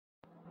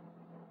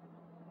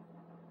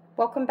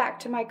Welcome back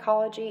to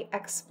Mycology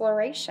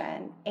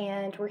Exploration,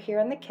 and we're here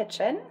in the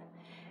kitchen.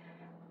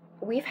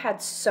 We've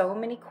had so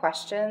many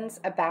questions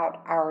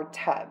about our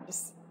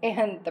tubs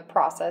and the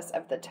process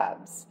of the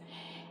tubs,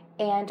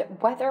 and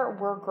whether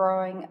we're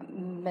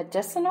growing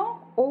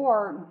medicinal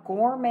or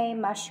gourmet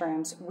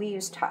mushrooms, we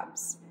use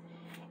tubs.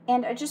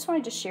 And I just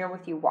wanted to share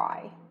with you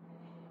why.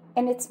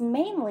 And it's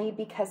mainly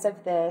because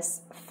of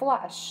this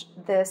flush,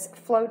 this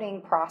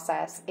floating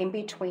process in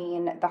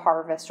between the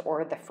harvest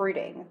or the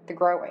fruiting, the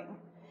growing.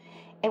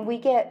 And we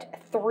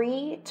get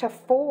 3 to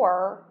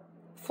 4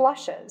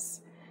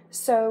 flushes.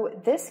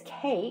 So this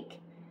cake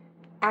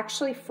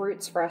actually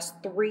fruits for us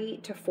 3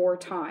 to 4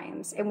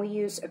 times. And we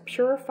use a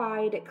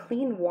purified,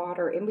 clean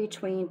water in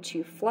between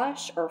to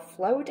flush or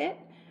float it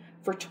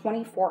for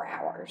 24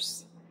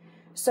 hours.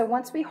 So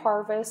once we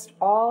harvest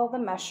all the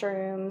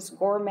mushrooms,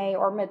 gourmet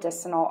or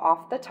medicinal,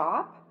 off the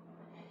top,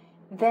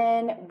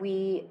 then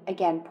we,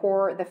 again,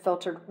 pour the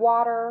filtered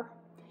water.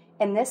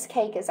 And this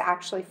cake is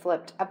actually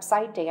flipped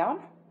upside down.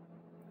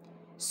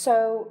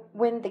 So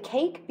when the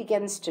cake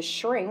begins to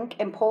shrink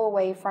and pull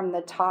away from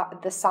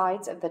the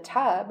sides of the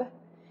tub,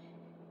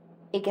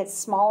 it gets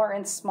smaller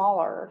and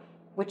smaller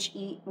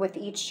with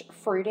each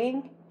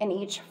fruiting and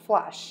each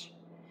flush.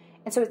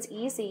 And so it's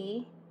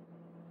easy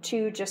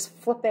to just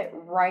flip it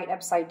right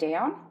upside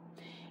down.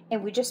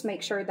 And we just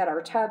make sure that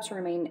our tubs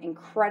remain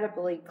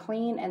incredibly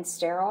clean and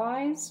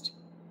sterilized.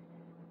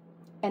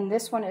 And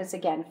this one is,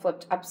 again,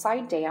 flipped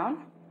upside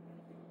down.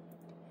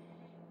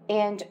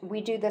 And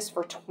we do this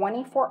for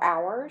 24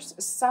 hours.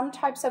 Some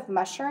types of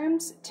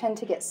mushrooms tend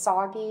to get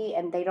soggy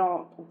and they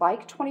don't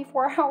like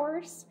 24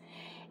 hours.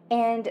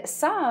 And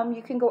some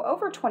you can go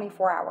over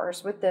 24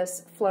 hours with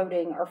this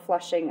floating or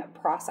flushing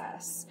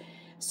process.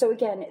 So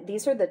again,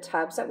 these are the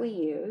tubs that we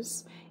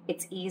use.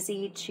 It's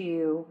easy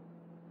to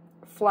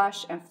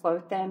flush and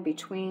float them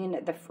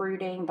between the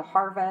fruiting, the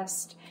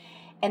harvest.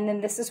 And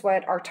then this is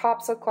what our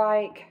tops look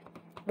like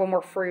when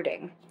we're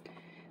fruiting.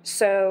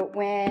 So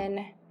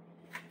when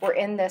we're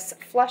in this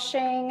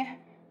flushing,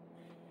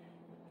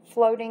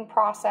 floating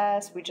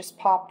process, we just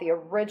pop the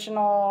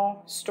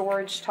original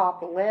storage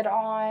top lid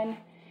on,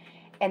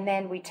 and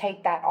then we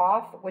take that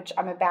off, which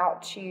I'm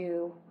about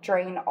to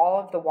drain all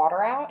of the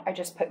water out. I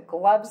just put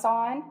gloves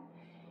on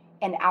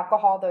and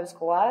alcohol those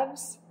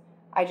gloves.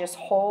 I just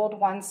hold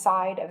one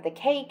side of the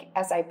cake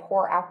as I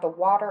pour out the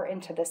water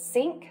into the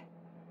sink.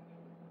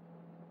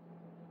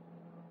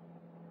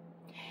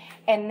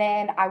 And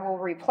then I will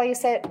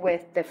replace it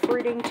with the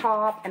fruiting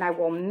top, and I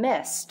will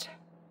mist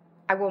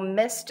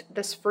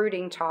this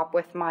fruiting top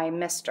with my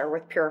mister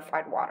with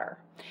purified water.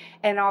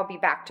 And I'll be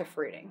back to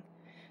fruiting.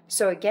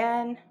 So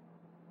again,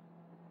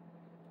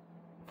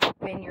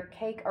 when your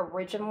cake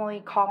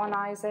originally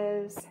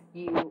colonizes,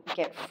 you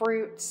get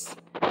fruits.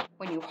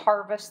 When you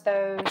harvest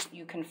those,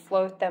 you can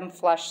float them,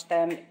 flush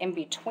them in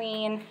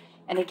between.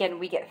 And again,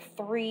 we get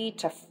 3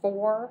 to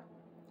 4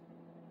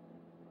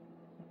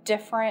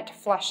 different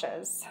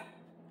flushes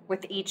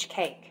with each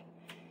cake.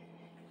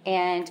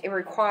 And it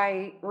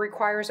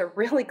requires a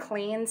really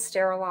clean,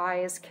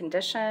 sterilized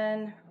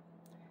condition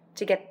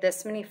to get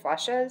this many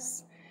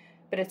flushes,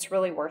 but it's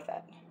really worth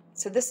it.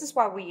 So this is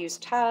why we use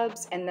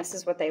tubs, and this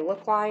is what they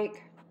look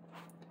like.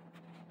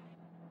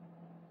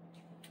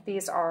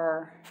 These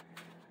are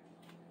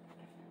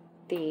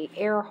the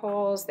air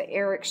holes, the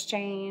air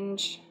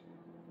exchange.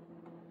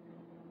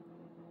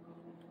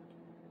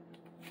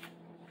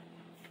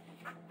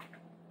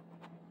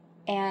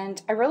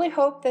 And I really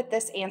hope that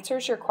this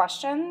answers your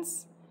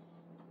questions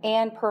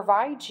and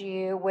provides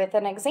you with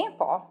an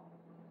example,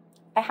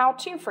 a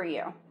how-to for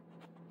you.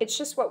 It's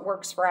just what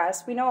works for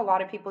us. We know a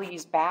lot of people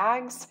use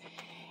bags.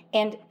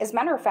 And as a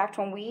matter of fact,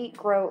 when we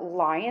grow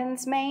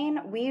lion's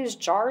mane, we use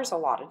jars a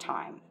lot of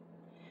time.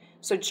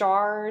 So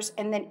jars,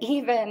 and then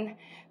even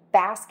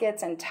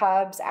baskets and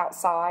tubs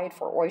outside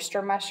for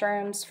oyster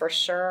mushrooms, for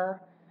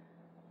sure.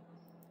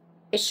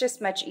 It's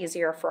just much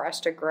easier for us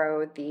to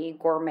grow the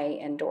gourmet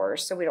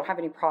indoors, so we don't have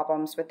any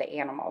problems with the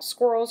animals.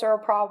 Squirrels are a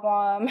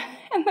problem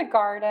in the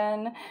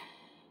garden.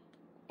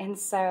 And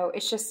so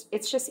it's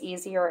just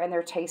easier, and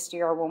they're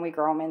tastier when we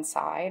grow them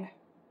inside.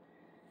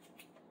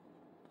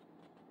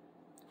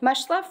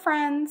 Much love,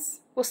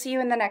 friends. We'll see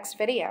you in the next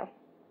video.